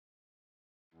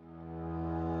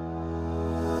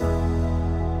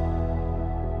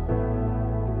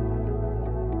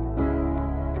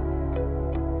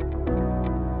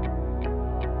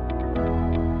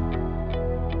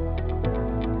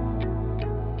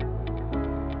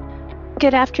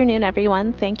Good afternoon,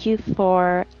 everyone. Thank you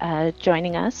for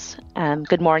joining us.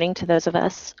 Good morning to those of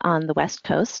us on the West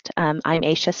Coast. I'm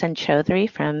Aisha Sen-Chaudhary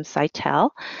from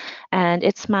Cytel, and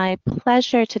it's my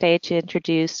pleasure today to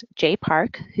introduce Jay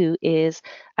Park, who is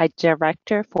a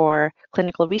Director for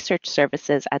Clinical Research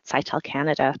Services at Cytel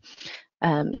Canada.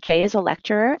 Jay is a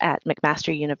lecturer at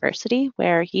McMaster University,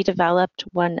 where he developed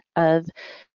one of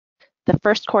the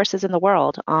first courses in the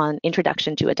world on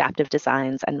Introduction to Adaptive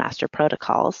Designs and Master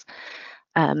Protocols.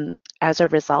 As a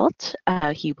result,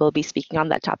 he will be speaking on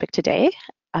that topic today.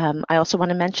 I also want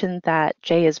to mention that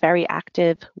Jay is very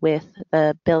active with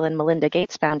the Bill and Melinda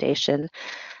Gates Foundation,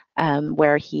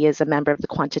 where he is a member of the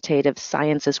Quantitative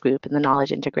Sciences Group in the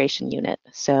Knowledge Integration Unit.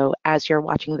 So as you're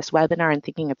watching this webinar and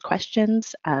thinking of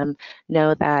questions,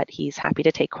 know that he's happy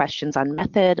to take questions on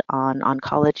method, on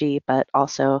oncology, but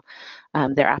also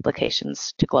their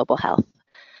applications to global health.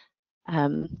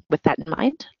 With that in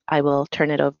mind, I will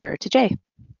turn it over to Jay.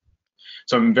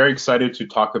 So I'm very excited to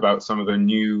talk about some of the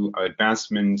new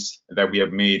advancements that we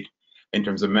have made in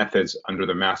terms of methods under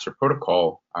the master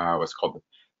protocol, what's called the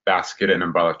basket and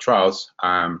umbrella trials.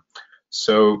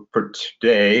 So for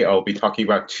today, I'll be talking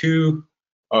about two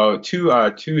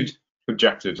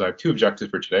objectives. I have two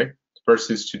objectives for today.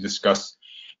 First is to discuss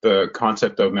the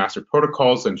concept of master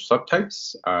protocols and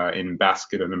subtypes in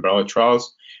basket and umbrella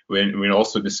trials. We'll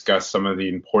also discuss some of the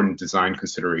important design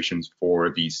considerations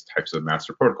for these types of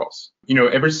master protocols. You know,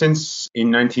 ever since in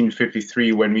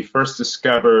 1953, when we first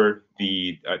discovered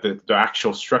the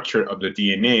actual structure of the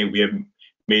DNA, we have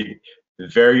made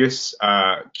various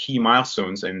key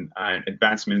milestones and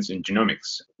advancements in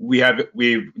genomics.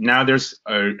 Now there's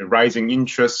a rising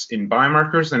interest in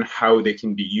biomarkers and how they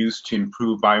can be used to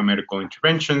improve biomedical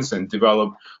interventions and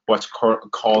develop what's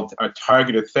called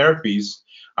targeted therapies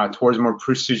towards more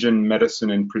precision medicine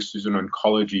and precision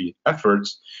oncology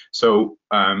efforts. So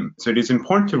it is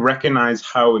important to recognize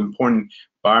how important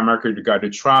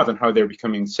biomarker-guided trials and how they're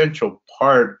becoming an essential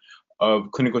part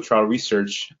of clinical trial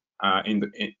research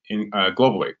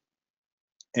globally.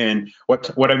 And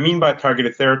what I mean by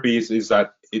targeted therapies is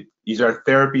that these are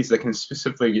therapies that can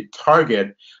specifically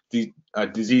target the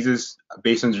diseases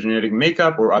based on genetic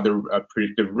makeup or other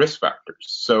predictive risk factors.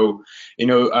 So, you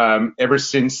know, ever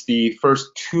since the first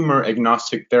tumor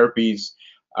agnostic therapies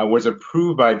was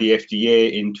approved by the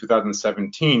FDA in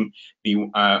 2017, the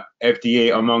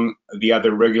FDA, among the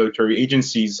other regulatory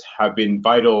agencies, have been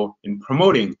vital in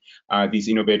promoting these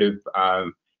innovative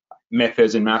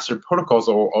methods and master protocols,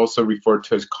 are also referred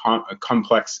to as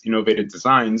complex innovative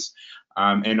designs.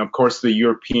 And of course, the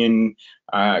European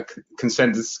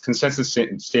consensus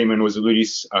statement was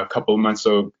released a couple of months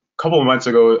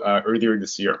ago, earlier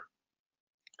this year.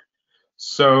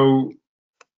 So,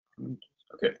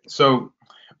 okay, so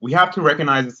we have to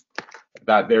recognize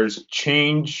that there's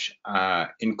change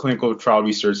in clinical trial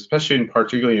research, especially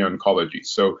particularly in oncology.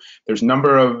 So there's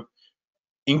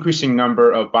increasing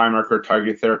number of biomarker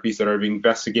targeted therapies that are being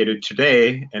investigated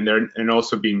today, and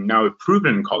also being now approved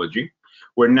in oncology.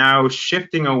 We're now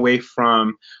shifting away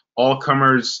from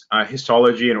all-comers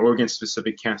histology and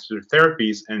organ-specific cancer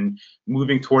therapies and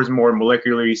moving towards more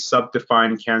molecularly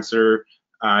sub-defined cancer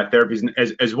therapies,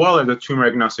 as well as the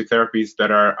tumor-agnostic therapies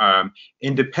that are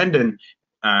independent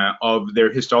of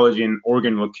their histology and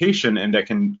organ location, and that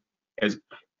can,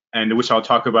 and which I'll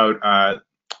talk about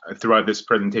throughout this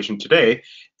presentation today.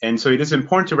 And so it is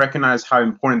important to recognize how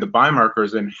important the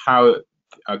biomarkers and how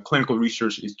clinical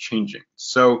research is changing.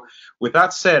 So with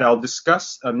that said, I'll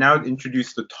discuss, now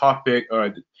introduce the topic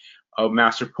of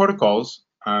master protocols.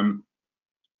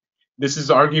 This is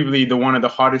arguably one of the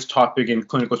hottest topic in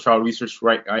clinical trial research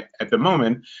right at the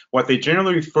moment. What they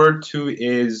generally refer to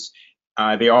is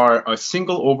they are a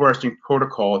single overarching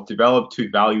protocol developed to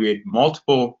evaluate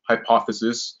multiple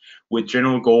hypotheses with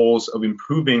general goals of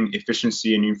improving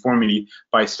efficiency and uniformity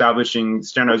by establishing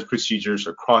standardized procedures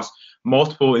across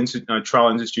multiple trial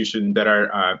institutions that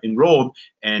are enrolled,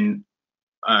 and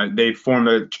they form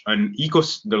the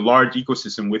large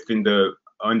ecosystem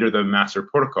under the master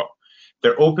protocol.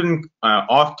 They're often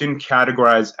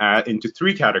categorized into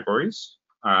three categories: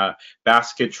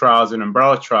 basket trials and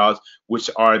umbrella trials, which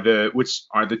are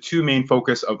the two main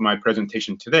focus of my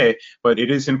presentation today. But it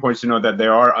is important to know that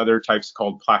there are other types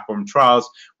called platform trials,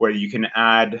 where you can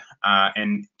add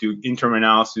and do interim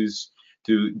analysis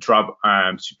to drop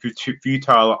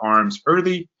futile arms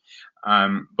early.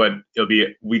 But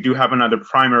we do have another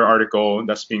primer article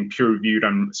that's being peer reviewed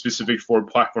on specific for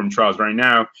platform trials right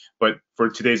now. But for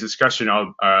today's discussion,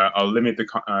 I'll limit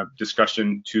the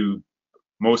discussion to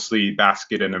mostly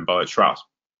basket and umbrella trials.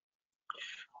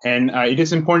 And it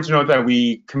is important to note that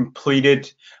we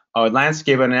completed a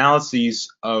landscape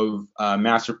analyses of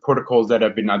master protocols that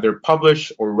have been either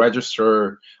published or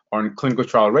registered on clinical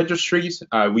trial registries.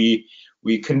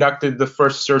 We conducted the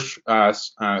first search a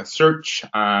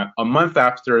month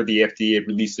after the FDA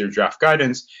released their draft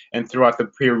guidance, and throughout the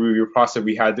peer review process,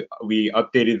 we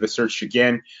updated the search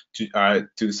again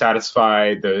to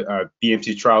satisfy the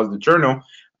BMT trials, the journal.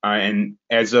 And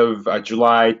as of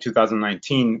July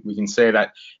 2019, we can say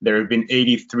that there have been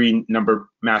 83 number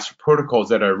master protocols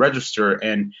that are registered,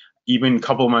 and even a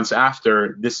couple of months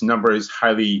after, this number is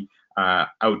highly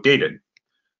outdated.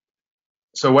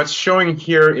 So what's showing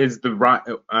here is the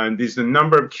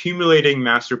number of accumulating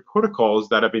master protocols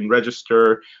that have been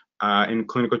registered in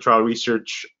clinical trial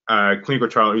research.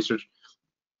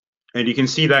 And you can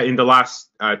see that in the last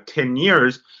 10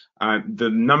 years, the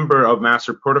number of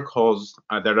master protocols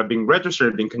that are being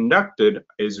registered, being conducted,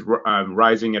 is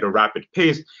rising at a rapid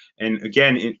pace. And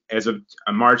again, as of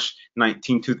March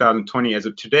 19, 2020, as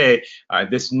of today,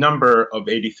 this number of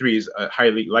 83 is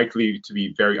highly likely to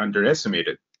be very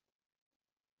underestimated.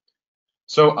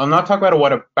 So I'll now talk about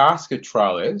what a basket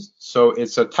trial is. So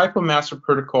it's a type of master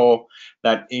protocol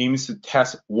that aims to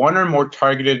test one or more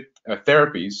targeted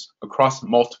therapies across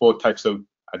multiple types of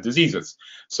diseases.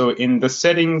 So in the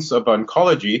settings of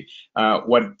oncology,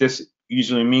 what this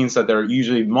usually means that there are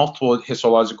usually multiple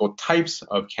histological types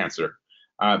of cancer,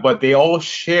 but they all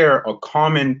share a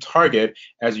common target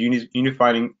as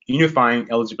unifying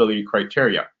eligibility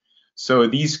criteria. So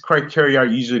these criteria are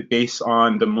usually based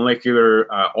on the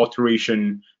molecular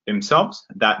alteration themselves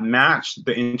that match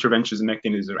the intervention's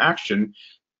mechanism of action,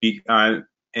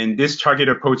 and this target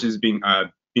approach is being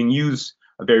used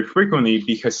very frequently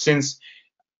because since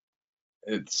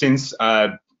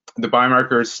the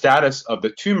biomarker status of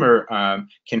the tumor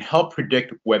can help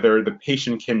predict whether the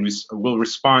patient will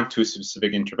respond to a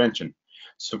specific intervention.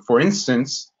 So, for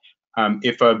instance,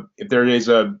 if there is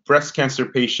a breast cancer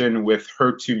patient with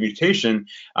HER2 mutation,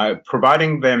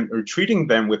 providing them or treating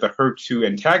them with a HER2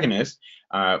 antagonist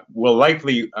can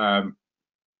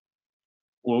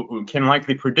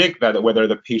likely predict that whether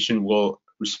the patient will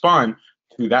respond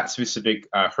to that specific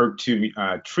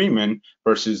HER2 treatment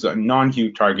versus a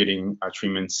non-HER2 targeting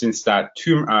treatment, since that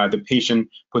the patient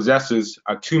possesses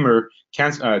a tumor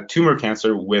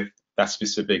cancer with that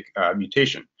specific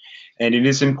mutation. And it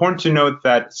is important to note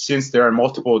that since there are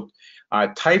multiple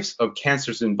types of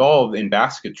cancers involved in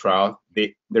basket trial,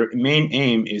 their main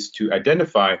aim is to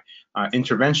identify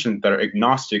interventions that are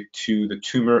agnostic to the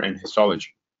tumor and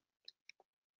histology.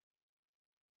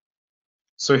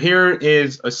 So here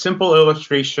is a simple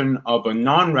illustration of a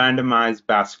non-randomized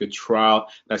basket trial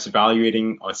that's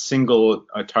evaluating a single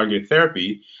targeted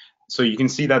therapy. So you can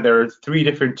see that there are 3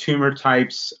 different tumor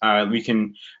types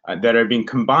that are being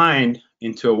combined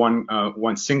into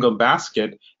one single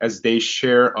basket as they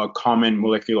share a common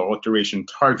molecular alteration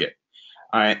target.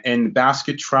 And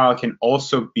basket trial can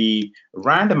also be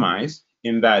randomized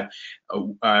in that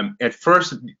at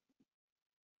first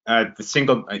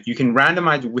you can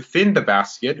randomize within the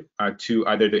basket to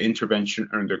either the intervention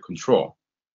or the control.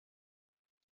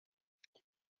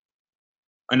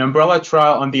 An umbrella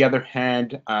trial, on the other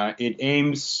hand,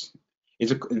 is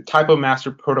a type of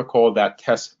master protocol that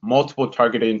tests multiple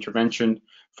targeted interventions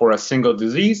for a single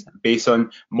disease based on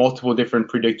multiple different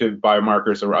predictive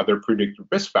biomarkers or other predictive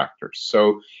risk factors.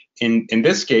 So in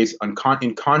this case,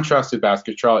 in contrast to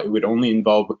basket trial, it would only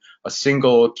involve a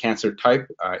single cancer type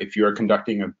if you are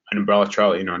conducting an umbrella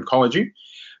trial in oncology.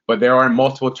 But there are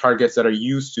multiple targets that are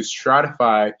used to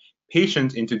stratify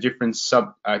patients into different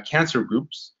cancer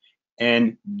groups.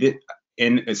 And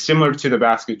similar to the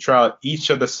basket trial, each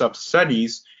of the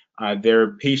sub-studies,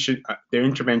 their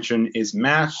intervention is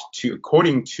matched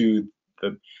according to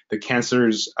the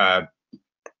cancer's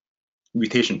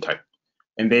mutation type,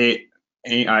 and they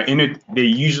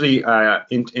usually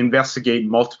investigate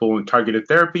multiple targeted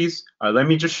therapies. Let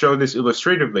me just show this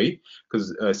illustratively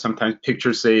because sometimes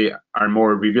pictures are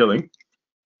more revealing.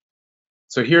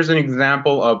 So here's an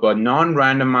example of a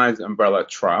non-randomized umbrella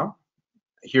trial.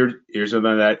 Here's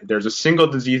that there's a single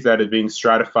disease that is being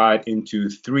stratified into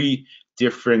 3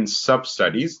 different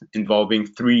sub-studies involving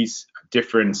 3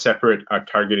 different separate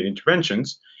targeted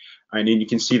interventions. And then you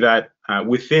can see that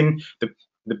within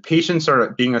the patients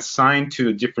are being assigned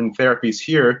to different therapies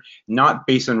here, not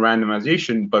based on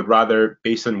randomization, but rather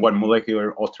based on what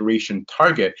molecular alteration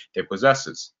target they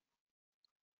possesses.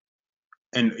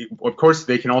 And of course,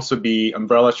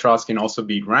 umbrella trials can also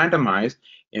be randomized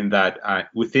in that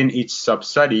within each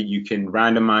sub-study, you can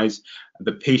randomize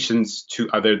the patients to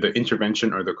either the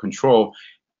intervention or the control,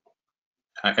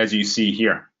 as you see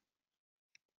here.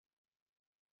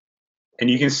 And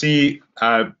you can see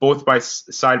both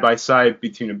side by side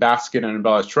between a basket and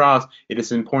umbrella trials. It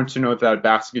is important to note that a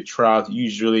basket trial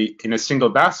usually in a single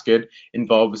basket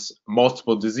involves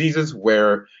multiple diseases,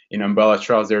 where in umbrella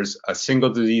trials there's a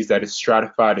single disease that is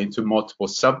stratified into multiple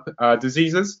sub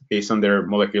diseases based on their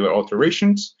molecular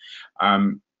alterations.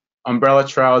 Umbrella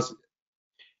trials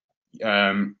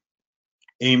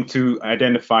aim to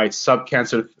identify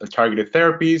sub-cancer targeted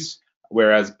therapies,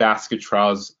 whereas basket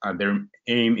trials, their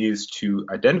aim is to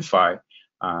identify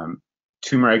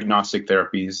tumor agnostic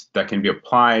therapies that can be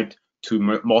applied to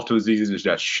multiple diseases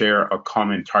that share a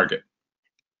common target.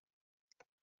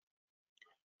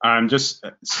 I've just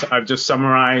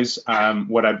summarized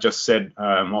what I've just said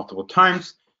multiple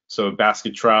times. So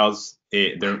basket trials,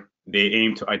 they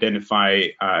aim to identify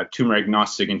tumor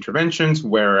agnostic interventions,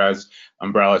 whereas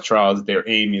umbrella trials, their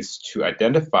aim is to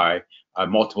identify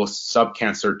multiple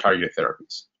sub-cancer targeted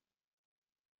therapies.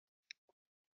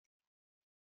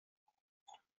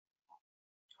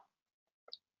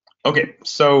 Okay,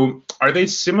 so are they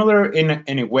similar in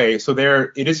any way? So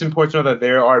it is important to know that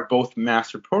there are both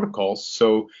master protocols.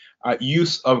 So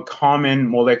use of common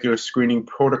molecular screening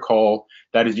protocol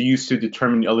that is used to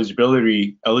determine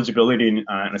eligibility in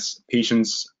a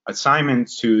patient's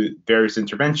assignment to various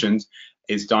interventions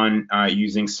is done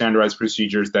using standardized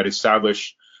procedures that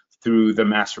establish through the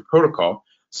master protocol.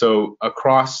 So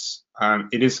across,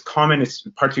 it is common,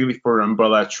 particularly for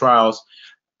umbrella trials,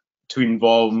 to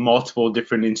involve multiple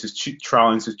different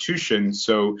trial institutions.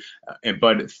 So,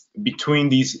 but between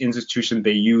these institutions,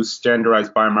 they use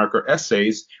standardized biomarker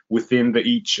assays within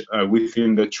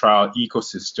the trial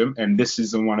ecosystem, and this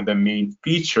is one of the main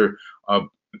feature of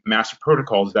master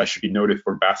protocols that should be noted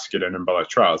for basket and umbrella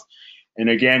trials. And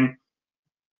again,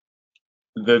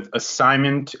 the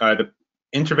assignment, the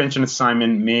intervention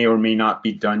assignment may or may not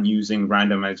be done using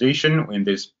randomization in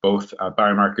this both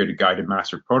biomarker guided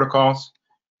master protocols.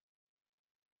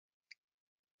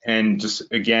 And just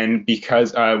again,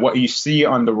 because what you see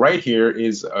on the right here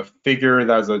is a figure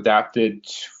that's adapted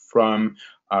from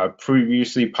a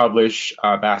previously published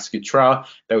basket trial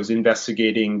that was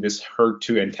investigating this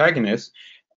HER2 antagonist.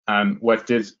 What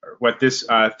this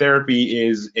therapy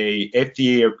is a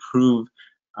FDA approved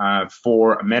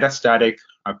for a metastatic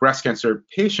breast cancer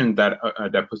patient that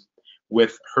was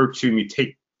with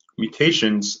HER2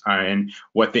 mutations. And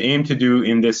what they aim to do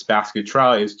in this basket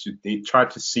trial is they try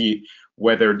to see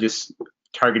whether this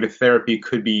targeted therapy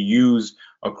could be used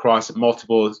across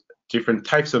multiple different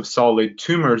types of solid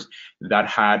tumors that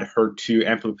had HER2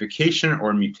 amplification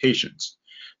or mutations.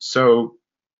 So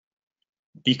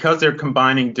because they're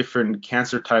combining different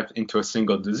cancer types into a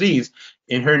single disease,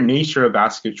 inherent nature of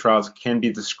basket trials can be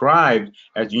described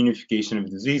as unification of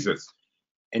diseases.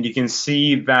 And you can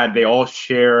see that they all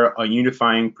share a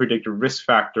unifying predictive risk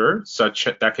factor, such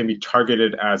that can be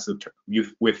targeted as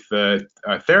with the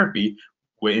therapy,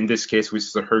 in this case, which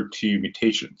is the HER2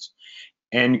 mutations.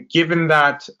 And given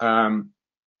that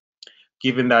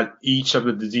each of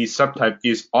the disease subtype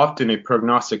is often a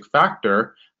prognostic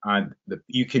factor,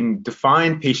 you can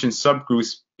define patient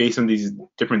subgroups based on these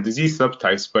different disease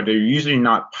subtypes, but they're usually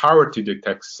not powered to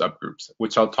detect subgroups,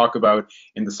 which I'll talk about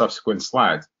in the subsequent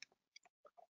slides.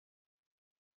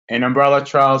 And umbrella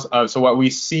trials, so what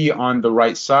we see on the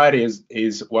right side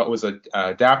is what was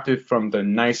adapted from the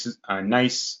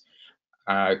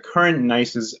current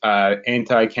NICE's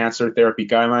anti-cancer therapy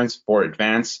guidelines for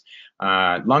advanced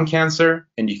lung cancer,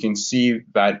 and you can see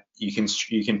that you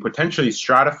can potentially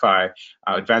stratify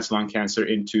advanced lung cancer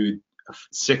into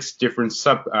 6 different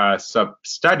sub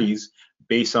studies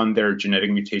based on their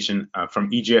genetic mutation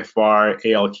from EGFR,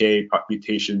 ALK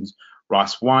mutations,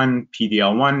 ROS1,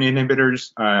 PD-L1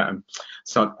 inhibitors,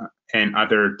 and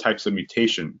other types of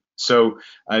mutation. So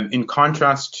in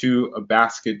contrast to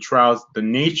basket trials, the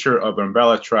nature of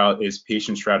umbrella trial is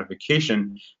patient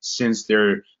stratification, since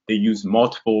they use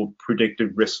multiple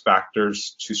predictive risk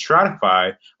factors to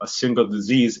stratify a single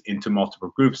disease into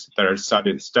multiple groups that are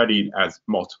studied as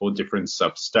multiple different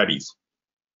sub-studies.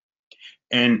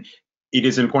 And it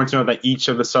is important to know that each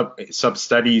of the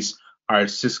sub-studies are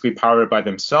statistically powered by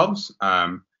themselves,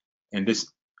 and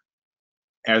this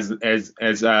as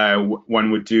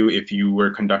one would do if you were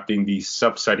conducting these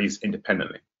sub-studies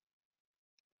independently.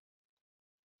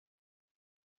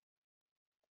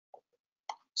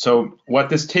 So what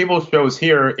this table shows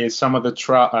here is some of the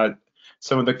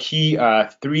key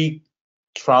 3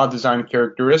 trial design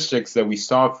characteristics that we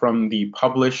saw from the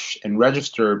published and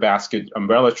registered basket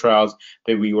umbrella trials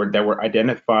that were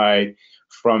identified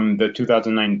from the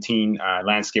 2019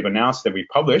 landscape analysis that we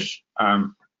published.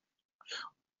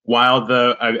 while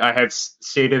I have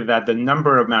stated that the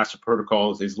number of master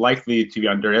protocols is likely to be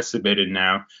underestimated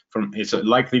now, it's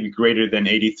likely to be greater than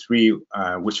 83,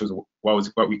 which was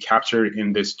what we captured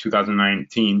in this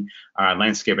 2019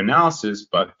 landscape analysis.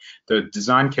 But the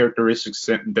design characteristics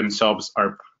themselves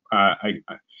are, I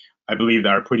believe,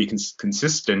 that are pretty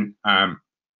consistent.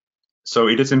 So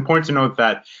it is important to note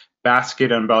that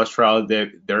basket and umbrella trial,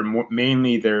 their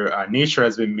nature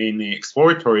has been mainly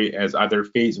exploratory as either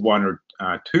phase 1 or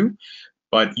 2,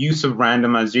 but use of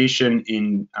randomization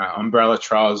in umbrella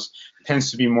trials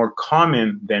tends to be more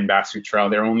common than basket trial.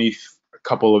 There are only a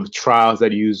couple of trials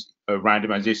that use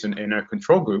randomization in a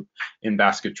control group in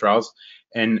basket trials.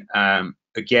 And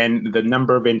again, the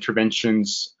number of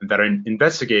interventions that are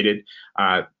investigated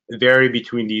vary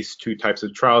between these two types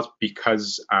of trials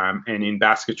because, and in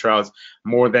basket trials,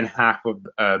 more than half of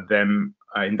them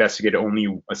investigated only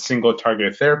a single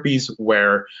targeted therapies,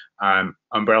 where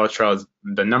umbrella trials,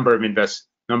 the number of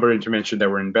interventions that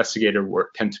were investigated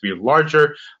tend to be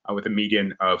larger, with a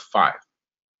median of 5.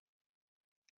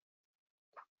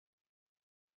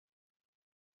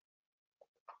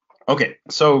 Okay,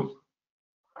 so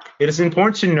it is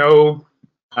important to know,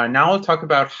 now I'll talk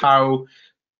about how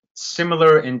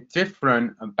similar and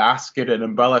different basket and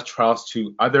umbrella trials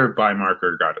to other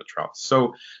biomarker guided trials.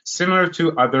 So similar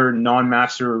to other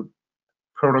non-master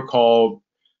protocol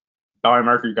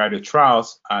biomarker guided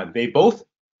trials, they both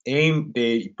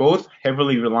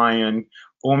heavily rely on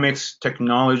omics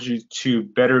technology to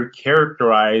better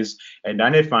characterize and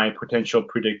identify potential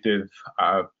predictive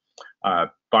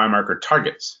biomarker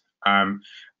targets.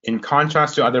 In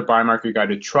contrast to other biomarker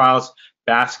guided trials,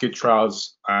 basket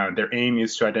trials, their aim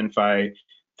is to identify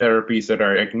therapies that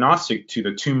are agnostic to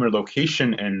the tumor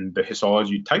location and the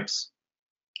histology types.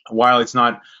 While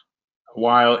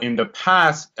in the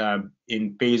past,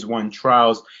 in phase 1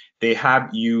 trials, they have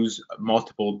used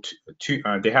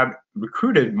they have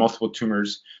recruited multiple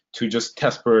tumors to just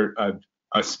test for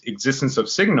existence of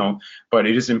signal, but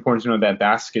it is important to know that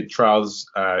basket trials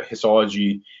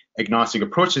histology agnostic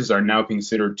approaches are now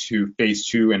considered to phase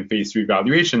 2 and phase 3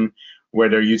 evaluation, where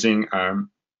they're using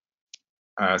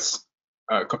a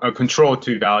control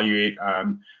to evaluate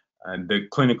the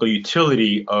clinical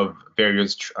utility of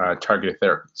various targeted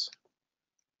therapies.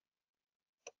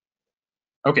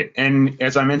 Okay, and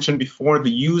as I mentioned before,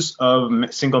 the use of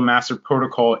single master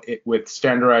protocol with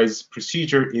standardized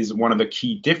procedure is one of the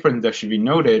key differences that should be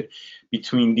noted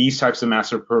between these types of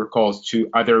master protocols to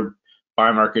other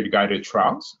biomarker guided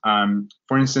trials.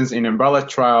 For instance, in umbrella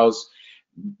trials,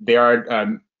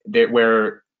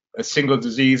 where a single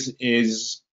disease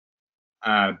is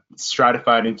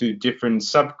stratified into different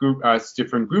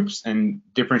different groups and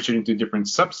differentiated into different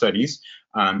substudies.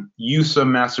 Use of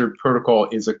master protocol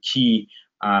is a key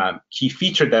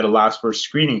feature that allows for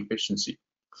screening efficiency.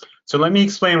 So let me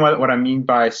explain what I mean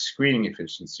by screening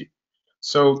efficiency.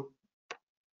 So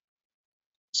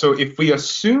if we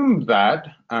assume that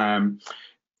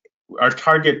our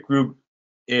target group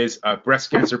is a breast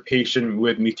cancer patient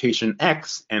with mutation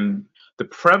X, and the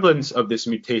prevalence of this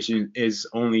mutation is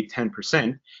only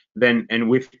 10%,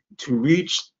 to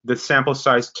reach the sample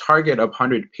size target of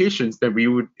 100 patients, then we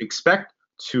would expect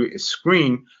to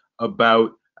screen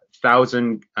about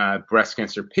 1,000 breast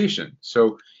cancer patients.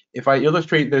 So if I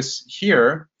illustrate this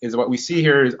here, is what we see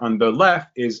here is on the left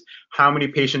is how many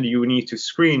patients you need to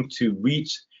screen to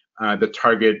reach the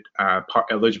target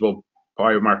eligible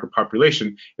biomarker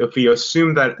population. If we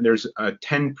assume that there's a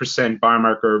 10%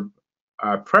 biomarker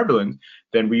prevalent,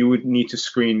 then we would need to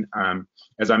screen,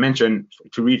 as I mentioned,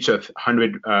 to reach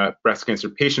 100 breast cancer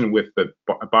patient with the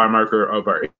biomarker of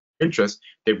our interest,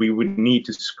 that we would need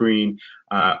to screen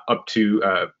up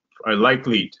to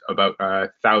likely about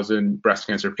 1,000 breast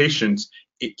cancer patients,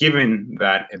 given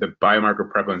that the biomarker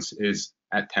prevalence is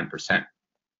at 10%.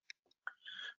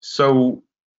 So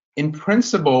in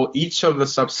principle, each of the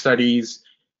sub-studies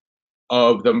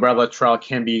of the umbrella trial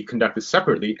can be conducted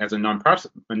separately as a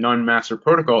non-master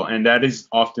protocol, and that is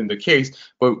often the case.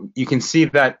 But you can see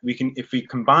that if we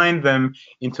combine them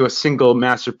into a single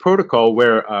master protocol,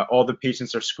 where all the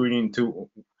patients are screening to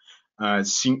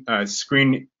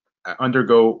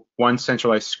undergo one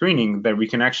centralized screening, then we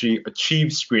can actually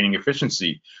achieve screening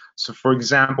efficiency. So, for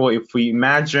example, if we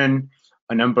imagine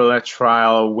an umbrella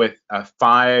trial with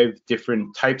 5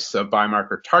 different types of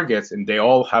biomarker targets, and they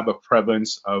all have a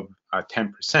prevalence of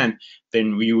 10%,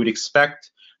 then we would expect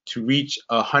to reach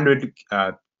 100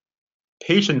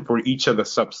 patient for each of the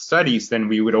sub-studies, then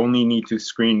we would only need to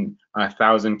screen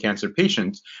 1,000 cancer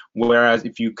patients. Whereas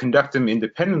if you conduct them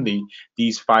independently,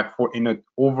 these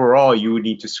overall, you would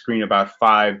need to screen about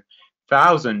 5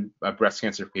 1,000 breast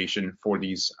cancer patient for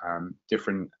these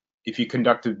different, if you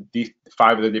conducted these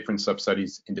 5 of the different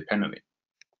sub-studies independently.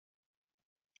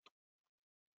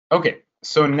 Okay,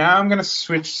 so now I'm going to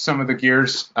switch some of the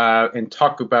gears and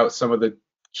talk about some of the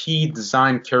key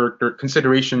design character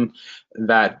consideration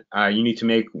that you need to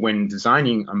make when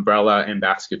designing umbrella and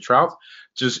basket trials.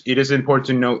 Just, it is important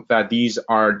to note that these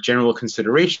are general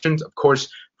considerations. Of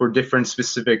course, for different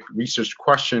specific research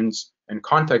questions and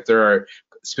context, there are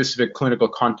specific clinical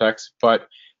contexts, but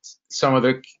some of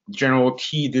the general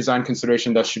key design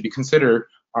considerations that should be considered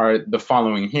are the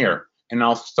following here. And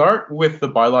I'll start with the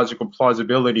biological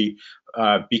plausibility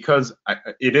because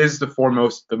it is the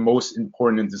most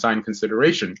important design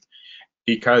consideration,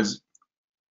 because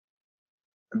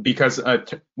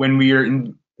when we are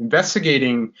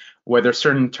investigating whether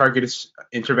certain targeted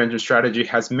intervention strategy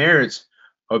has merits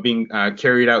of being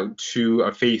carried out to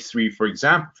a phase 3, for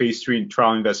example, phase 3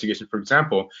 trial investigation, for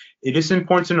example, it is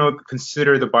important to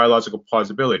consider the biological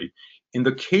plausibility. In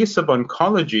the case of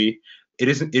oncology, it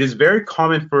is very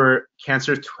common for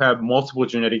cancer to have multiple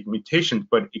genetic mutations,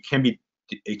 but it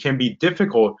can be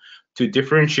difficult to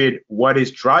differentiate what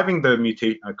is driving the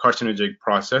carcinogenic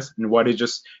process and what is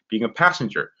just being a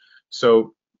passenger.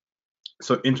 So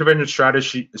intervention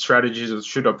strategies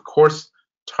should, of course,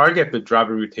 target the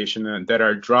driver mutation that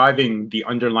are driving the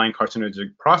underlying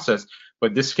carcinogenic process,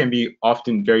 but this can be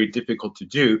often very difficult to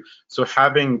do. So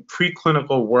having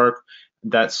preclinical work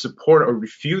that support or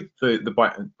refute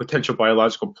the potential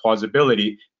biological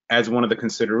plausibility as one of the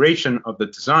consideration of the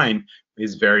design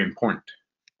is very important.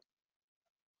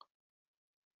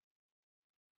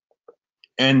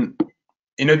 And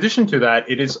in addition to that,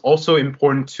 it is also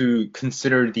important to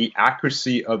consider the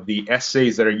accuracy of the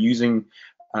assays that are using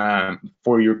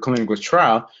for your clinical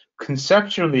trial.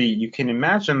 Conceptually, you can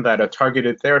imagine that a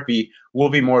targeted therapy will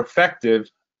be more effective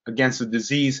against a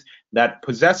disease that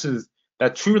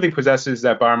truly possesses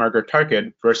that biomarker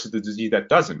target versus the disease that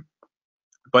doesn't.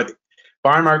 But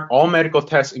all medical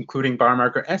tests, including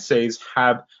biomarker assays,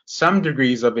 have some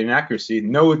degrees of inaccuracy.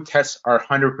 No tests are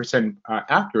 100%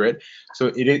 accurate,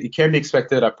 so it can be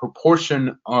expected a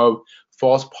proportion of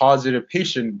false positive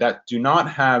patients that do not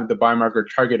have the biomarker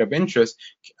target of interest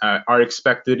are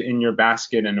expected in your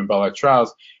basket and umbrella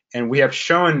trials. And we have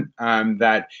shown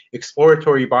that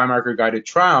exploratory biomarker guided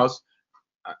trials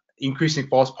increasing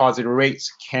false positive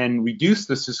rates can reduce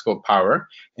the statistical power.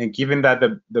 And given that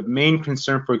the main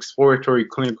concern for exploratory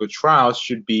clinical trials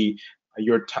should be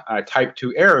your type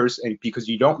 2 errors, and because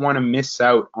you don't want to miss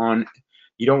out on,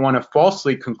 you don't want to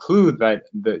falsely conclude that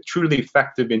the truly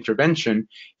effective intervention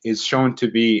is shown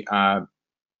to be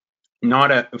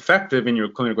not effective in your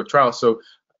clinical trial. So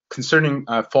concerning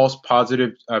false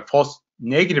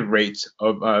negative rates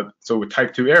of so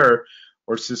type 2 error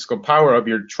or statistical power of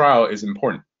your trial is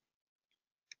important.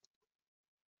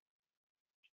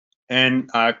 And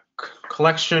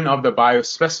collection of the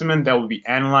biospecimen that will be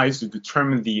analyzed to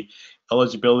determine the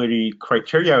eligibility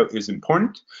criteria is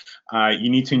important. You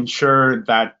need to ensure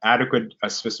that adequate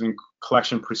specimen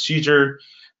collection procedure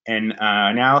and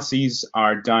analyses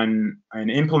are done and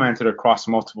implemented across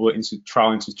multiple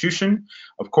trial institutions.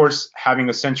 Of course, having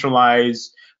a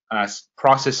centralized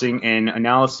processing and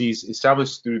analyses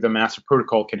established through the master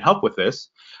protocol can help with this.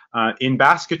 In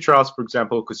basket trials, for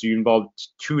example, because you involve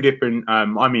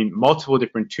multiple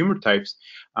different tumor types,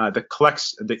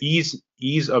 the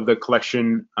ease of the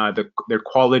collection, their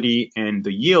quality and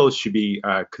the yield should be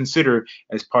considered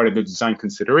as part of the design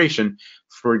consideration.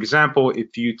 For example,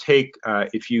 if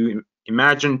you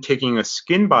imagine taking a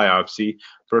skin biopsy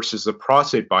versus a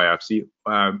prostate biopsy,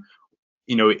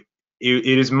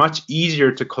 it is much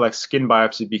easier to collect skin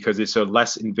biopsy because it's a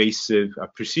less invasive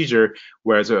procedure,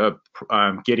 whereas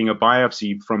getting a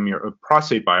biopsy from your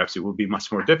prostate biopsy will be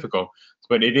much more difficult.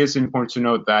 But it is important to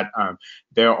note that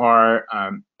there are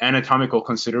anatomical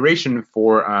consideration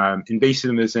for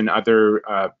invasiveness and other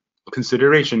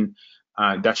consideration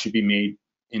that should be made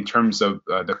in terms of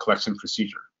the collection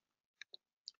procedure.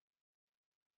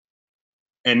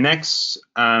 And next,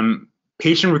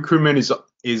 patient recruitment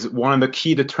is one of the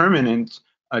key determinant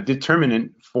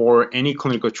for any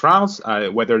clinical trials,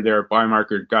 whether they're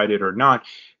biomarker guided or not.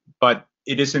 But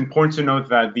it is important to note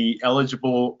that the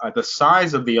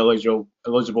size of the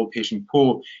eligible patient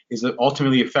pool is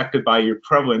ultimately affected by your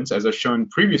prevalence, as I've shown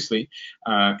previously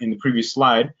in the previous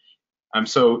slide.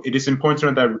 So it is important to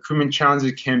note that recruitment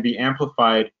challenges can be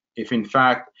amplified if, in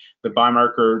fact, the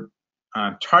biomarker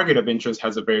target of interest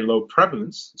has a very low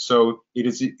prevalence. So it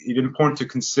is important to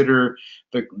consider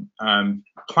the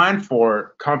plan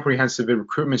for comprehensive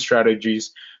recruitment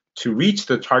strategies to reach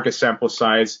the target sample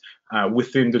size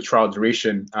within the trial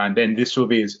duration, then this will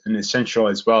be an essential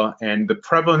as well. And the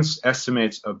prevalence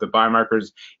estimates of the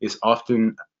biomarkers is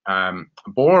often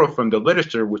borrowed from the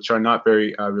literature, which are not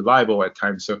very reliable at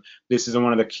times. So this is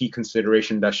one of the key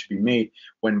considerations that should be made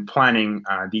when planning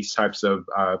these types of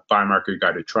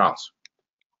biomarker-guided trials.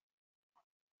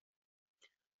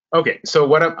 Okay, so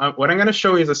what I'm going to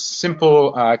show is a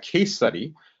simple case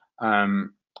study.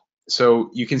 So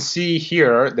you can see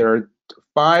here there are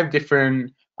 5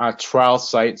 different trial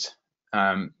sites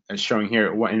showing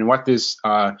here, and what this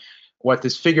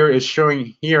figure is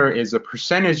showing here is a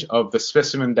percentage of the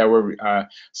specimen that were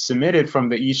submitted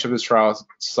from each of the trial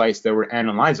sites that were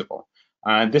analyzable.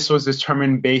 This was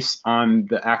determined based on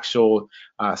the actual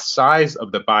size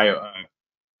of the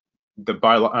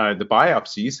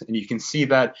biopsies, and you can see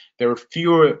that there were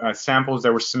fewer samples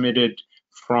that were submitted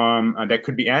from that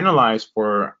could be analyzed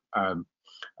for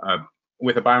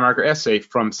with a biomarker assay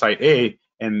from site A,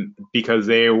 and because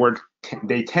they were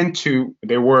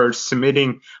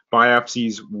submitting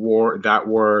biopsies that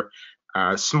were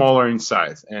smaller in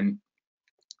size, and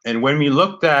when we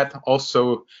looked at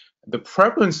also the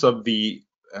prevalence of the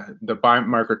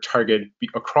biomarker target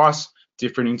across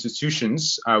different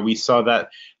institutions, we saw that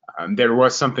there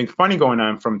was something funny going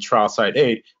on from trial site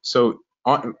A. So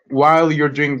while you're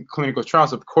doing clinical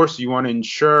trials, of course, you want to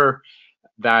ensure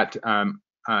that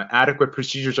adequate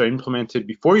procedures are implemented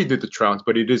before you do the trials,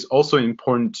 but it is also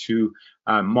important to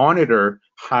monitor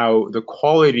how the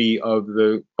quality of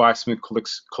the biospecimen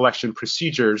collection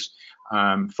procedures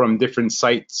from different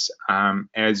sites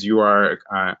as you are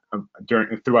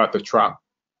throughout the trial.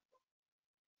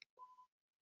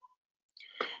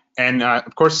 And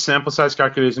of course, sample size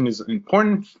calculation is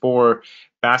important for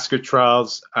basket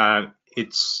trials.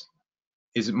 It's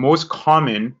most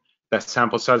common that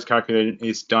sample size calculation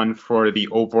is done for the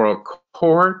overall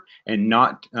cohort and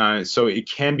not, so it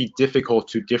can be difficult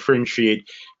to differentiate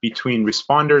between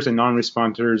responders and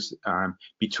non-responders,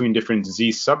 between different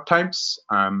disease subtypes.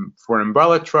 For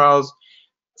umbrella trials,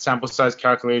 sample size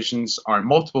calculations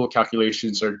multiple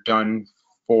calculations are done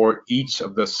for each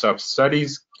of the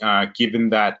sub-studies, given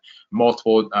that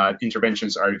multiple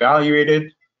interventions are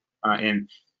evaluated.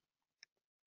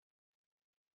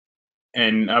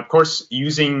 And of course,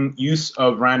 use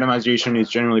of randomization is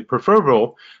generally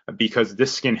preferable because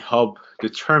this can help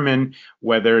determine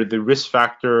whether the risk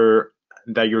factor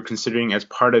that you're considering as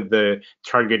part of the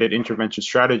targeted intervention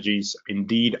strategies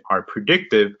indeed are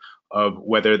predictive of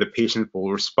whether the patient will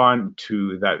respond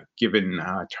to that given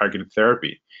targeted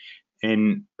therapy.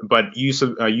 But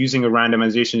using a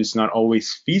randomization is not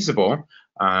always feasible.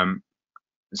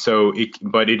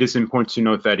 But it is important to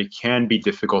note that it can be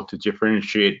difficult to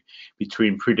differentiate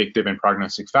between predictive and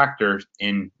prognostic factors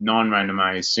in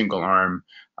non-randomized single-arm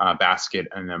basket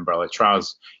and umbrella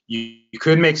trials. You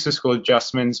could make statistical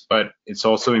adjustments, but it's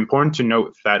also important to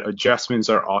note that adjustments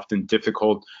are often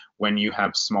difficult when you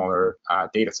have smaller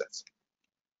data sets.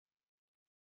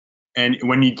 And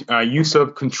when you use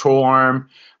of control arm,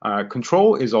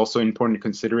 control is also an important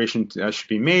consideration that should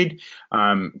be made,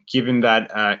 given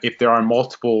that if there are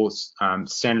multiple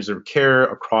standards of care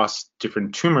across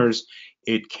different tumors,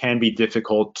 it can be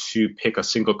difficult to pick a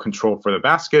single control for the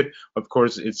basket. Of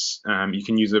course, you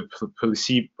can use a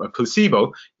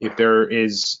placebo if there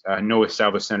is no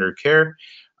established standard of care.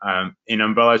 In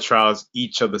umbrella trials,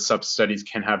 each of the sub-studies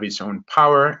can have its own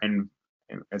power, and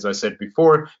as I said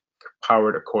before,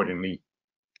 powered accordingly.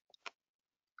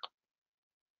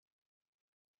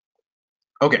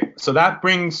 Okay, so that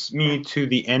brings me to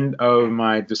the end of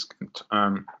my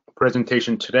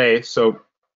presentation today. So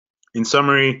in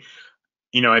summary,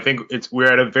 I think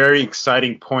we're at a very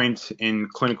exciting point in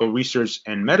clinical research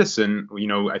and medicine.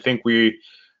 I think we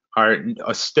are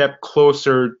a step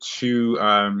closer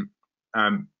to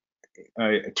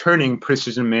turning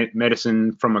precision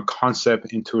medicine from a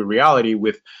concept into a reality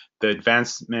with the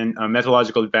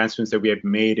methodological advancements that we have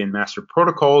made in master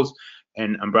protocols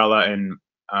and umbrella and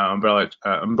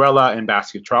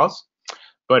basket trials.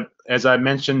 But as I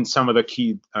mentioned, some of the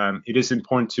key, it is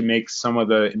important to make some of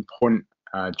the important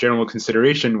general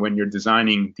consideration when you're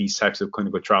designing these types of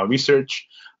clinical trial research.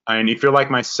 And if you're like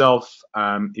myself,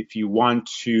 if you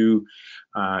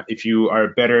are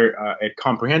better at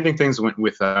comprehending things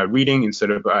with reading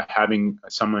instead of having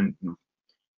someone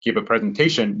give a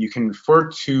presentation, you can refer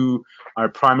to our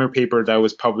primer paper that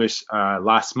was published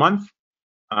last month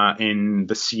in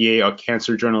the CA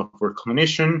Cancer Journal for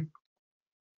Clinician,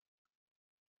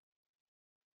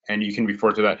 and you can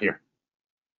refer to that here.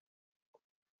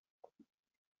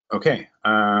 Okay.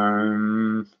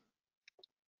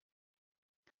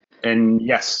 And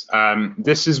yes,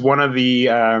 this is one of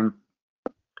the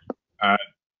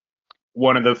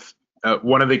one of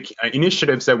the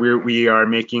initiatives that we are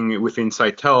making within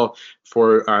Cytel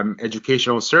for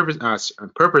educational service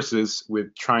purposes,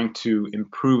 with trying to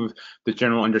improve the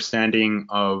general understanding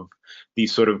of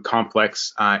these sort of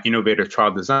complex, innovative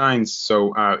trial designs.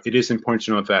 So it is important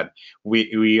to note that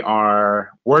we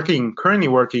are currently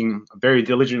working very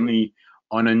diligently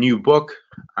on a new book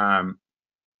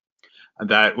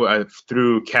that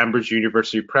through Cambridge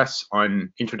University Press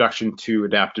on Introduction to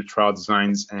Adaptive Trial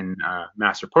Designs and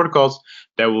Master Protocols,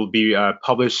 that will be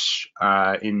published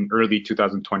in early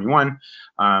 2021.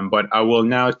 But I will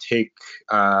now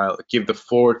give the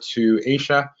floor to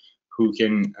Aisha, who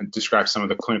can describe some of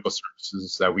the clinical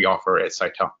services that we offer at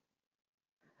Cytel.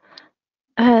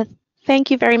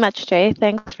 Thank you very much, Jay.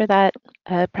 Thanks for that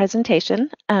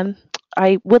presentation.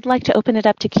 I would like to open it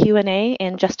up to Q&A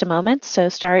in just a moment, so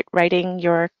start writing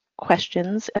your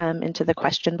questions into the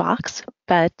question box.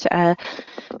 But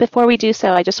before we do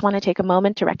so, I just want to take a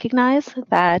moment to recognize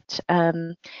that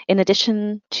in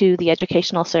addition to the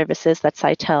educational services that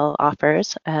Cytel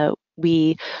offers,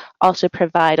 we also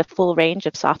provide a full range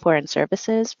of software and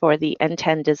services for the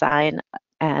end-to-end design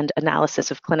and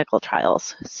analysis of clinical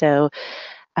trials. So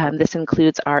this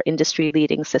includes our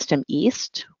industry-leading system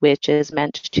EAST, which is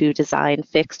meant to design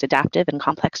fixed, adaptive, and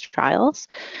complex trials,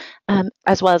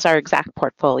 as well as our Exact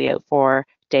portfolio for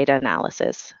data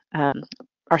analysis.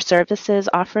 Our services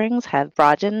offerings have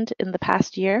broadened in the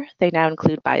past year. They now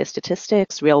include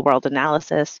biostatistics, real-world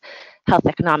analysis, health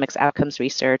economics outcomes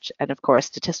research, and of course,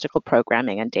 statistical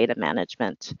programming and data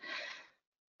management.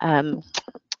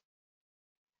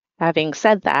 Having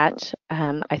said that,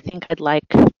 I think I'd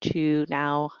like to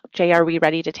now, Jay, are we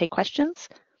ready to take questions?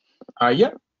 Yeah.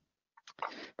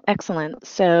 Excellent.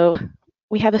 So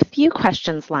we have a few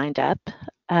questions lined up.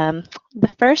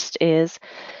 The first is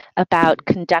about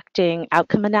conducting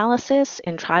outcome analysis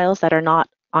in trials that are not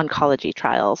oncology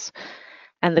trials.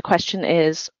 And the question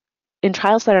is, in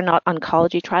trials that are not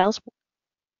oncology trials,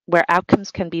 where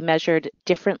outcomes can be measured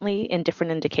differently in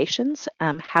different indications,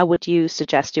 how would you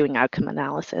suggest doing outcome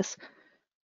analysis?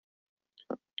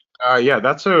 Yeah,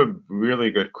 that's a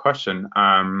really good question.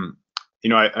 You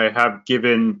know, I have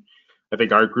given, I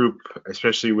think our group,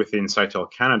 especially within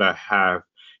Cytel Canada, have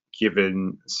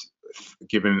given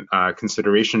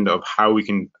consideration of how we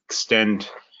can extend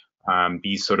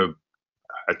these sort of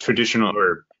traditional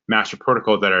or master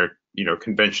protocols that are, you know,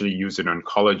 conventionally used in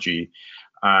oncology.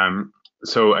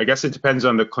 So I guess it depends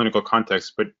on the clinical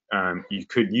context, but you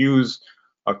could use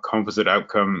a composite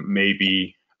outcome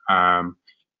maybe.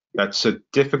 That's a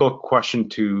difficult question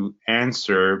to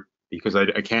answer because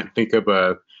I can't think of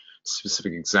a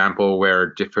specific example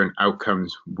where different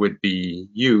outcomes would be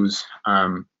used.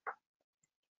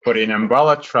 But in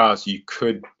umbrella trials, you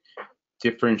could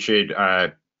differentiate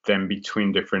them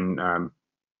between different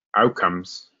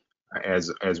outcomes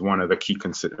as one of the key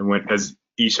as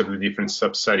each of the different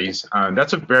sub-studies.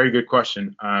 That's a very good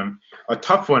question. A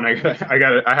tough one, I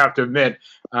have to admit.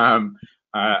 I'm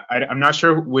not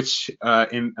sure which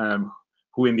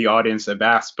who in the audience have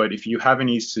asked, but if you have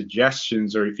any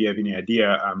suggestions or if you have any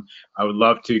idea, I would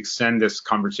love to extend this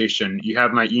conversation. You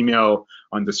have my email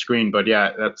on the screen, but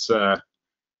yeah,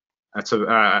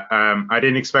 I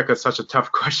didn't expect such a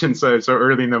tough question so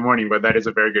early in the morning, but that is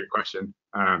a very good question.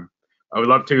 I would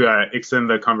love to extend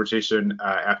the conversation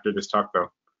after this talk,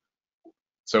 though.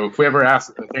 So if whoever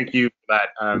asked, thank you for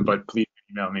that, but please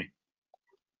email me.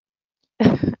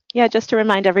 Yeah, just to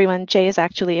remind everyone, Jay is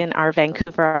actually in our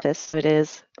Vancouver office. So it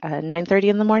is 9:30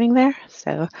 in the morning there.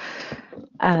 So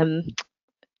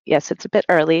yes, it's a bit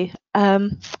early.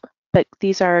 But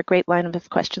these are a great line of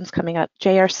questions coming up.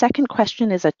 Jay, our second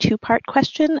question is a two-part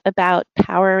question about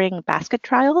powering basket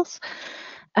trials.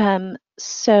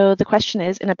 So the question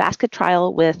is, in a basket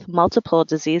trial with multiple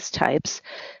disease types,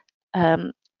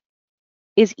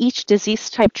 is each disease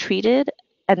type treated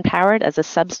and powered as a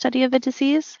sub-study of a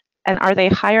disease? And are they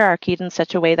hierarchied in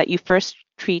such a way that you first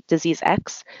treat disease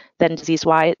X, then disease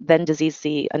Y, then disease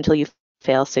Z until you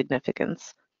fail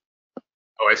significance?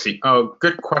 Oh, I see. Oh,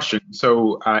 good question.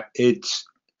 So it's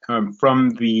from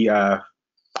the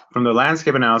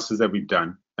landscape analysis that we've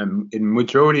done. In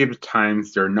majority of the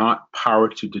times, they're not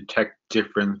powered to detect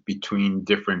difference between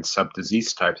different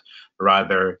sub-disease types.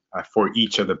 Rather, for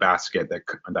each of the basket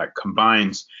that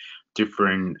combines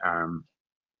different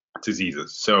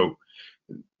diseases. So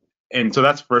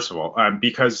that's first of all,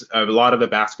 because a lot of the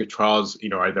basket trials, you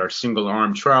know, either single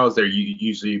arm trials, they're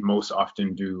usually most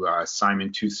often do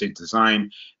Simon two-stage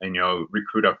design and, you know,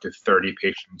 recruit up to 30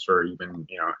 patients or even,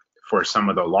 you know, for some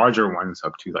of the larger ones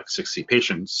up to like 60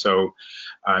 patients. So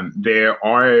they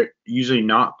are usually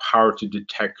not powered to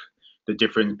detect the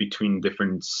difference between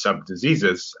different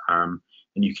sub-diseases. And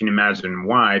you can imagine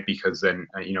why, because then,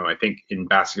 I think in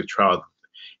basket trial,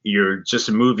 you're just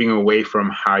moving away from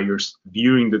how you're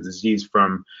viewing the disease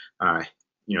from,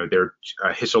 their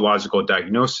histological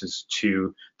diagnosis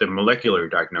to the molecular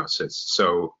diagnosis.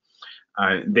 So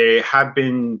there have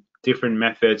been different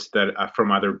methods that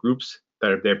from other groups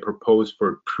that they proposed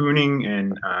for pruning,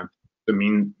 and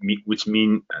which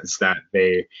means that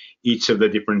each of the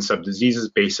different sub-diseases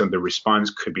based on the response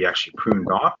could be actually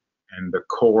pruned off, and the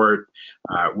cohort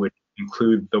would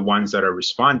include the ones that are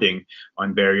responding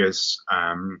on various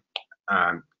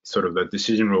sort of the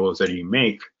decision rules that you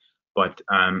make. But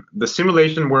the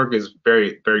simulation work is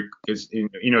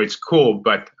it's cool,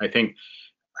 but I think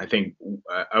I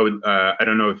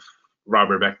don't know if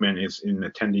Robert Beckman is in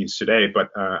attendees today, but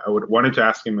I wanted to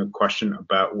ask him a question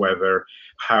about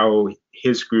how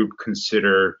his group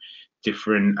consider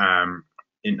different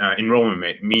enrollment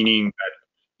rate, meaning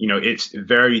that it's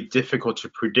very difficult to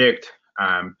predict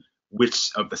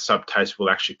which of the subtypes will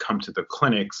actually come to the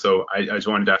clinic. So I just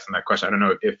wanted to ask him that question. I don't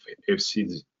know if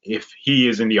he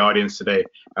is in the audience today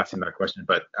asking that question,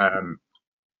 but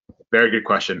very good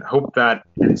question. Hope that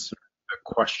answers the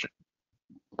question.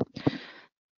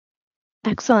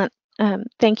 Excellent.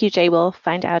 Thank you, Jay. We'll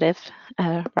find out if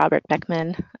Robert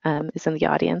Beckman is in the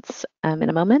audience in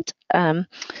a moment. But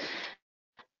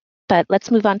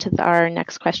let's move on to our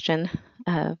next question.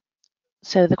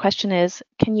 So the question is,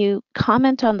 can you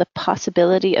comment on the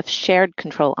possibility of shared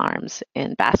control arms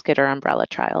in basket or umbrella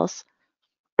trials?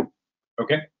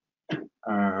 Okay.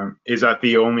 Is that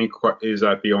the only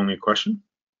question?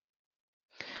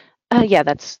 Yeah,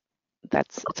 it's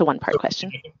a one-part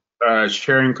question.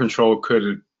 Sharing control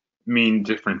could mean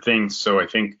different things. So I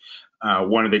think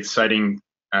one of the exciting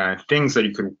things that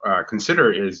you could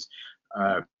consider is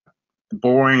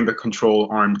borrowing the control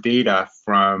arm data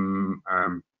from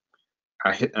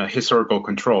a historical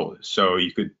control. So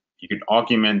you could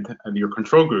augment your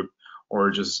control group,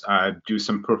 or just do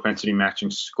some propensity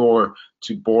matching score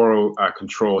to borrow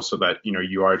control, so that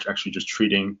you are actually just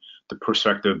treating the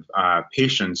prospective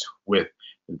patients with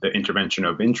the intervention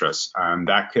of interest.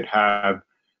 That could have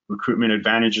recruitment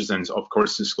advantages and, of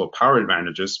course, statistical power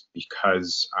advantages,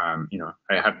 because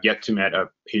I have yet to meet a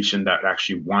patient that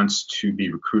actually wants to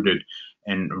be recruited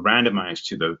and randomized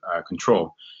to the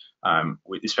control,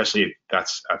 especially if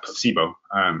that's a placebo.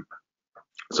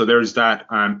 So there's that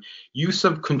use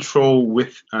of control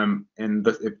with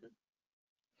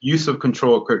use of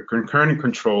control, concurrent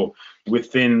control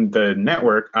within the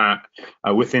network,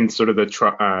 within sort of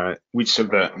the which of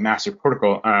the master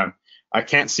protocol. I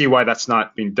can't see why that's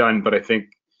not being done, but I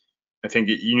think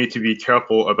you need to be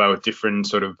careful about different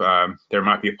sort of there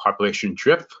might be a population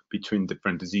drift between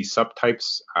different disease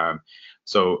subtypes.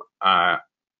 So I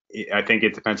think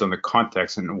it depends on the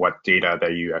context and what data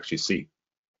that you actually see.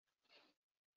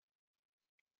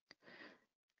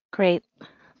 Great,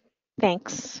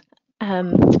 thanks.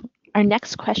 Our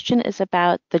next question is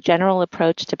about the general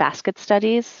approach to basket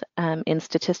studies in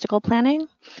statistical planning.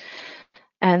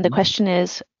 And the question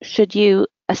is, should you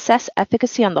assess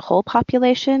efficacy on the whole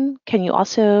population? Can you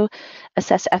also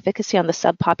assess efficacy on the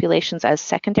subpopulations as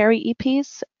secondary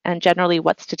EPs? And generally,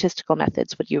 what statistical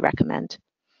methods would you recommend?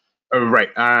 Right.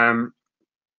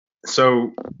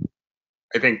 So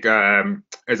I think,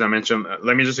 as I mentioned,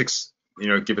 let me just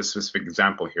give a specific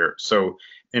example here. So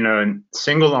in a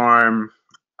single arm,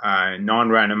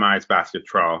 non-randomized basket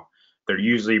trial, they're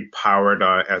usually powered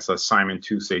as a Simon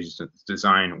two-stage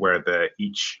design, where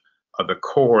each of the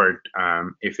cohort,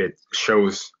 if it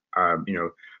shows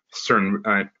certain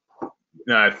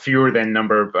fewer than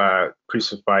number of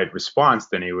pre-specified response,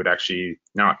 then it would actually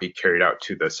not be carried out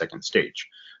to the second stage.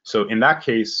 So in that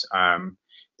case,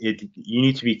 you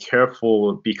need to be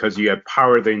careful, because you have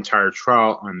powered the entire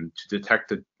trial to detect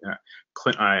the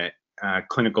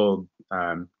clinical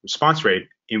response rate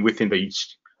within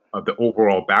each of the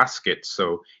overall basket.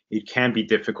 So it can be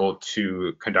difficult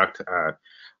to conduct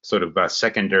sort of a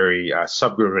secondary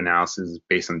subgroup analysis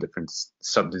based on different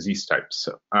sub-disease types.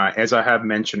 So, as I have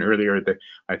mentioned earlier,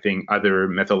 I think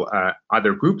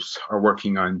other groups are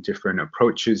working on different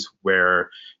approaches where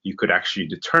you could actually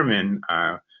determine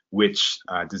which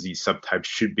disease subtypes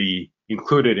should be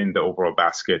included in the overall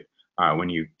basket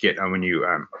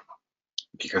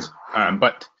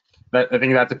but I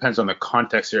think that depends on the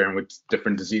context here and which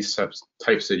different disease types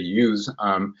that you use.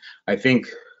 I think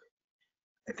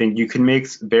you can make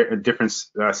a different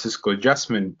statistical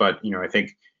adjustment, but I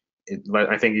think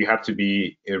you have to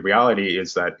be. In reality,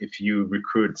 is that if you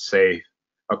recruit, say,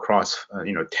 across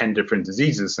 10 different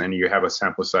diseases, and you have a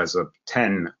sample size of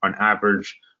 10 on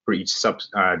average for each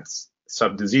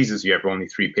sub-diseases, you have only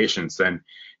 3 patients, then,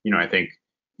 I think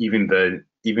even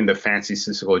the fancy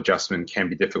statistical adjustment can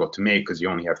be difficult to make because you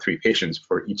only have 3 patients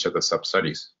for each of the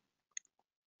sub-studies.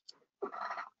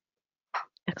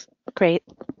 Great,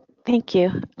 thank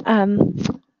you.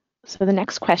 So the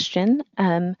next question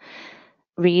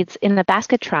reads, in the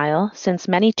basket trial, since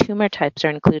many tumor types are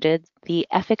included, the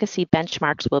efficacy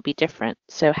benchmarks will be different.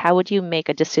 So how would you make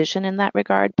a decision in that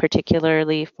regard,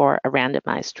 particularly for a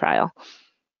randomized trial?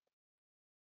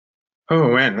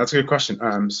 Oh man, that's a good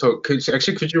question. So could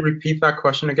you repeat that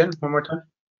question again one more time?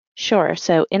 Sure.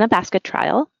 So in a basket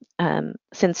trial,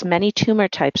 since many tumor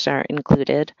types are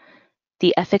included,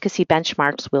 the efficacy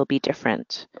benchmarks will be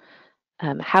different.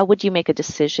 How would you make a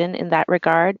decision in that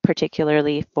regard,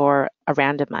 particularly for a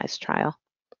randomized trial?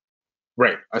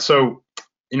 Right. So,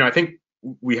 I think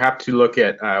we have to look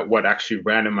at what actually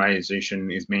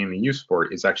randomization is mainly used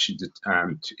for. Is actually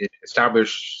it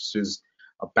establishes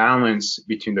a balance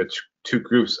between the two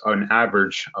groups on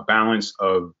average, a balance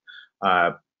of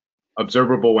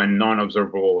observable and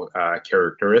non-observable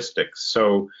characteristics.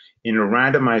 So, in a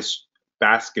randomized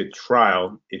basket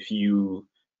trial, if you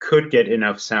could get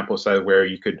enough sample size where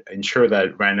you could ensure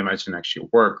that randomization actually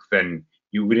work, then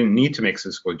you wouldn't need to make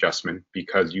statistical adjustment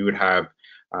because you would have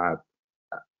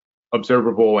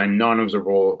observable and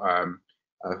non-observable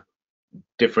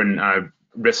different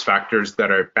risk factors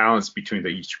that are balanced between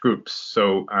each groups.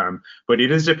 So, but it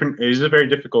is different. It is a very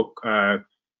difficult,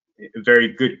 very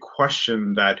good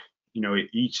question that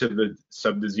each of the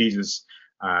sub-diseases,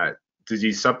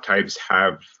 disease subtypes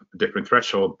have a different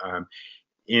threshold.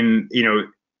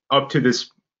 Up to this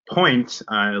point,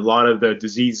 a lot of the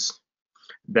disease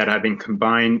that have been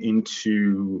combined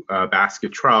into a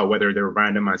basket trial, whether they're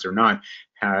randomized or not,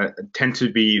 tend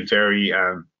to be very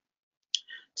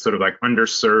sort of like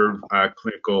underserved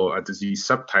clinical disease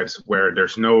subtypes where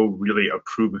there's no really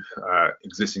approved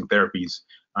existing therapies.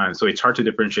 So it's hard to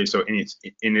differentiate. So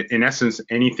in essence,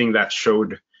 anything that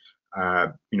showed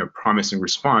promising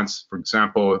response, for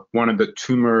example, one of the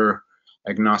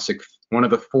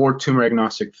 4 tumor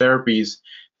agnostic therapies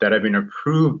that have been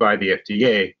approved by the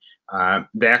FDA,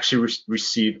 they actually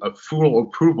receive a full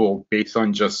approval based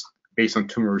on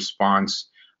tumor response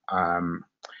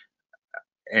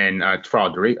and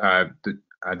trial duration,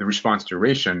 the response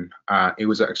duration. It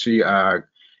was actually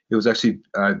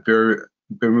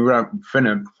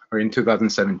bermudafenib, or in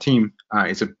 2017.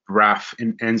 It's a BRAF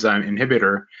enzyme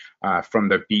inhibitor from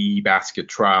the BE basket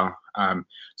trial.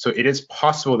 So it is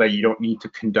possible that you don't need to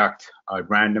conduct a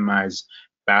randomized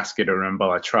basket or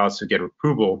umbrella trials to get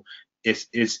approval if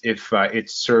it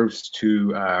serves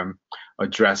to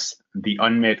address the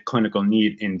unmet clinical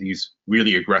need in these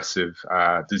really aggressive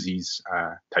disease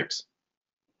types.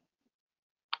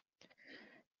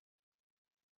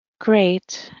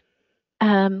 Great.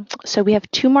 So we have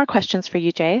 2 more questions for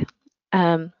you, Jay.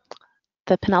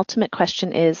 The penultimate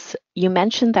question is, you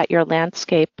mentioned that your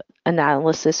landscape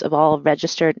analysis of all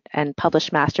registered and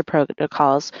published master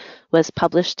protocols was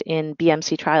published in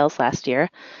BMC Trials last year.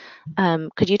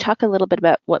 Could you talk a little bit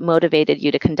about what motivated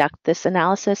you to conduct this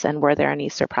analysis, and were there any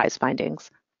surprise findings?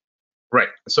 Right.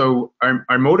 So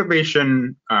our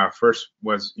motivation first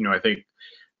was, I think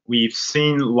we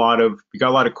got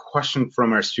a lot of questions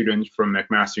from our students from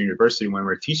McMaster University when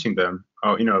we're teaching them,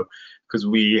 because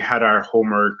we had our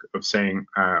homework of saying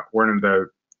one of the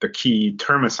key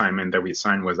term assignment that we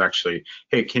assigned was actually,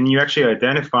 hey, can you actually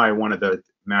identify one of the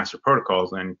master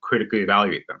protocols and critically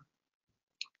evaluate them?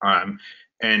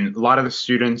 And a lot of the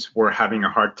students were having a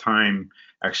hard time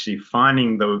actually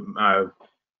finding the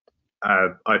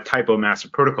a type of master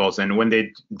protocols, and when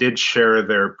they did share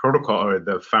their protocol or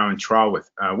the found trial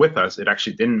with us, it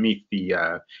actually didn't meet the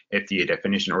FDA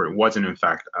definition, or it wasn't in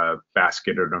fact a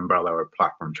basket or an umbrella or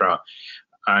platform trial.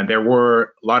 There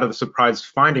were a lot of the surprise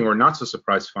finding or not so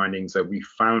surprise findings that we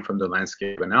found from the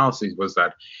landscape analysis was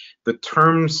that the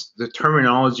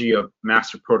terminology of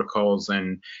master protocols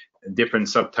and different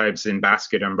subtypes in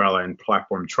basket, umbrella, and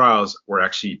platform trials were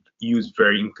actually used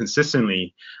very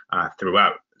inconsistently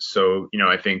throughout. So,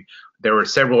 I think there were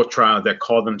several trials that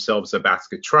called themselves a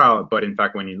basket trial, but in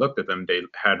fact, when you looked at them, they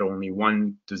had only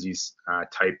one disease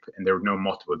type, and there were no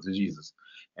multiple diseases.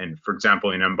 And for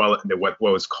example, in umbrella, what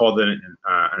was called an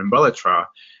umbrella trial,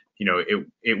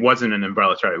 it wasn't an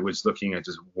umbrella trial. It was looking at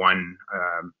just one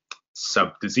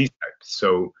sub-disease type.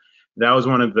 So that was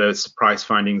one of the surprise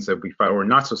findings that we found, or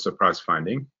not so surprise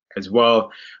finding. As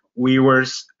well, we were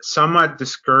somewhat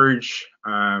discouraged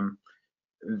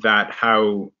that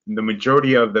how the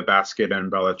majority of the basket and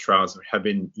umbrella trials have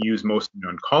been used most in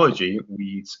oncology,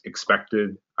 we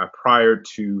expected prior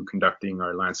to conducting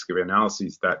our landscape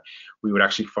analyses that we would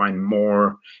actually find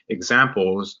more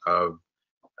examples of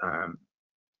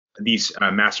these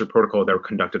master protocols that were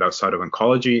conducted outside of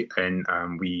oncology. And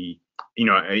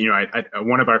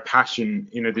one of our passion,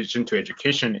 in addition to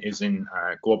education, is in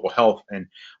global health, and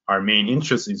our main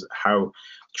interest is how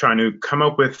trying to come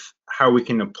up with how we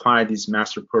can apply these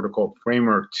master protocol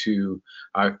framework to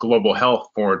global health,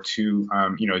 or to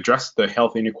address the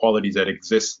health inequalities that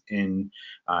exist in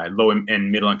low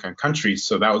and middle income countries.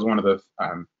 So that was one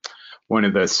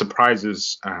of the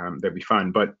surprises that we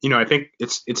found. But I think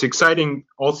it's exciting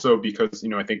also because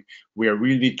I think we are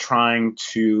really trying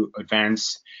to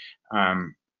advance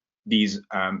these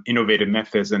innovative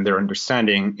methods and their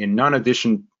understanding in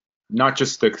not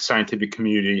just the scientific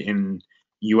community in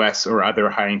US or other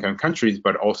high-income countries,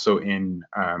 but also in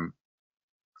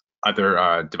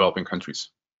other developing countries.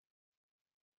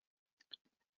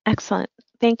 Excellent.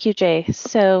 Thank you, Jay.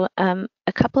 So a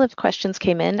couple of questions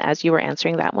came in as you were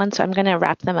answering that one, so I'm going to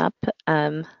wrap them up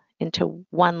into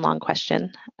one long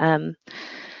question.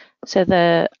 So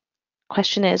the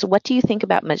question is, what do you think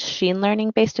about machine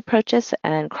learning-based approaches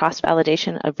and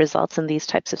cross-validation of results in these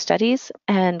types of studies?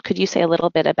 And could you say a little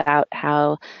bit about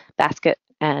how basket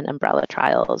and umbrella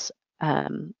trials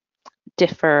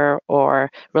differ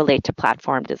or relate to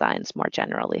platform designs more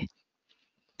generally?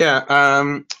 Yeah,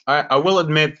 I will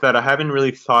admit that I haven't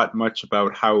really thought much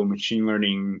about how machine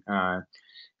learning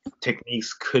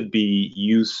techniques could be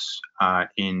used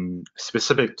in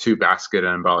specific to basket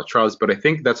and umbrella trials, but I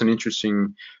think that's an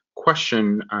interesting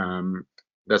question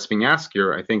that's being asked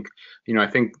here. I think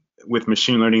with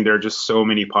machine learning there are just so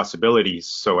many possibilities.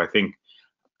 So I think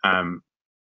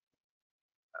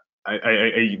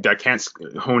I can't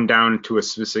hone down to a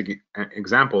specific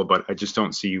example, but I just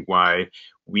don't see why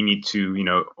we need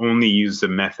to only use the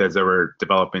methods that were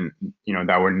developing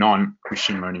that were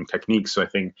non-machine learning techniques. So I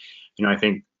think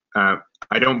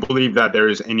I don't believe that there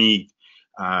is any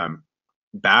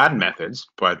bad methods,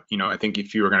 but I think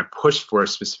if you were going to push for a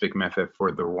specific method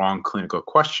for the wrong clinical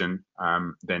question,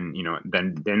 then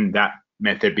that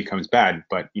method becomes bad.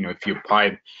 But if you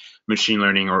applied machine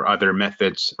learning or other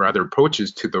methods or other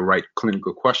approaches to the right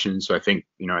clinical questions, so I think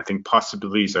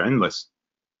possibilities are endless.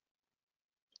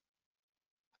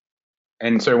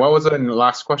 And so what was the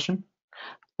last question?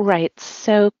 Right.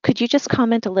 So could you just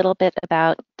comment a little bit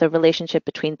about the relationship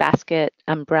between basket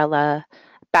and umbrella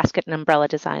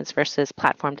designs versus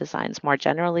platform designs more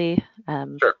generally?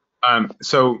 Sure.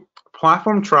 So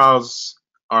platform trials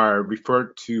are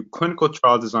referred to clinical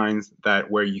trial designs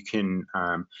where you can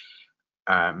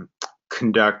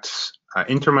conduct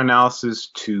interim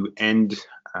analysis to end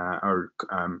or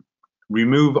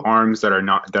remove arms that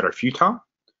are futile,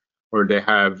 or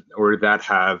that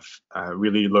have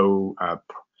really low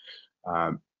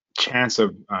chance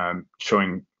of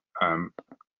showing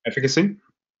efficacy.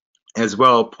 As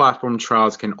well, platform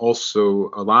trials can also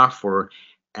allow for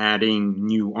adding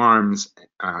new arms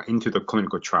into the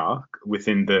clinical trial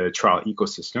within the trial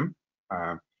ecosystem.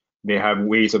 They have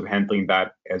ways of handling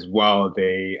that as well.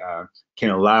 They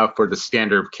can allow for the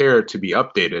standard of care to be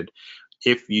updated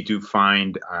if you do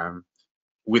find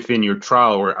within your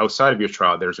trial or outside of your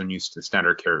trial there's a new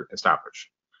standard of care established.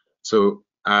 So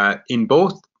in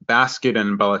both basket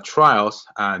and umbrella trials,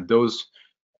 those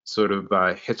sort of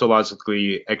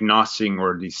histologically agnostic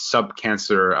or these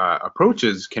sub-cancer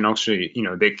approaches can actually,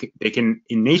 they can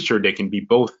in nature they can be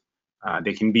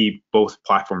both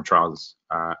platform trials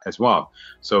as well.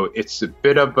 So it's a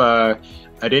bit of I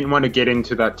didn't want to get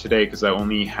into that today because I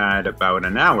only had about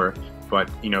an hour, but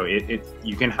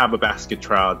you can have a basket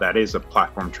trial that is a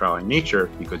platform trial in nature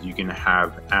because you can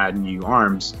add new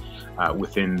arms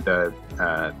within the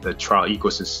trial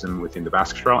ecosystem within the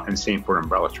basket trial, and same for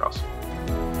umbrella trials.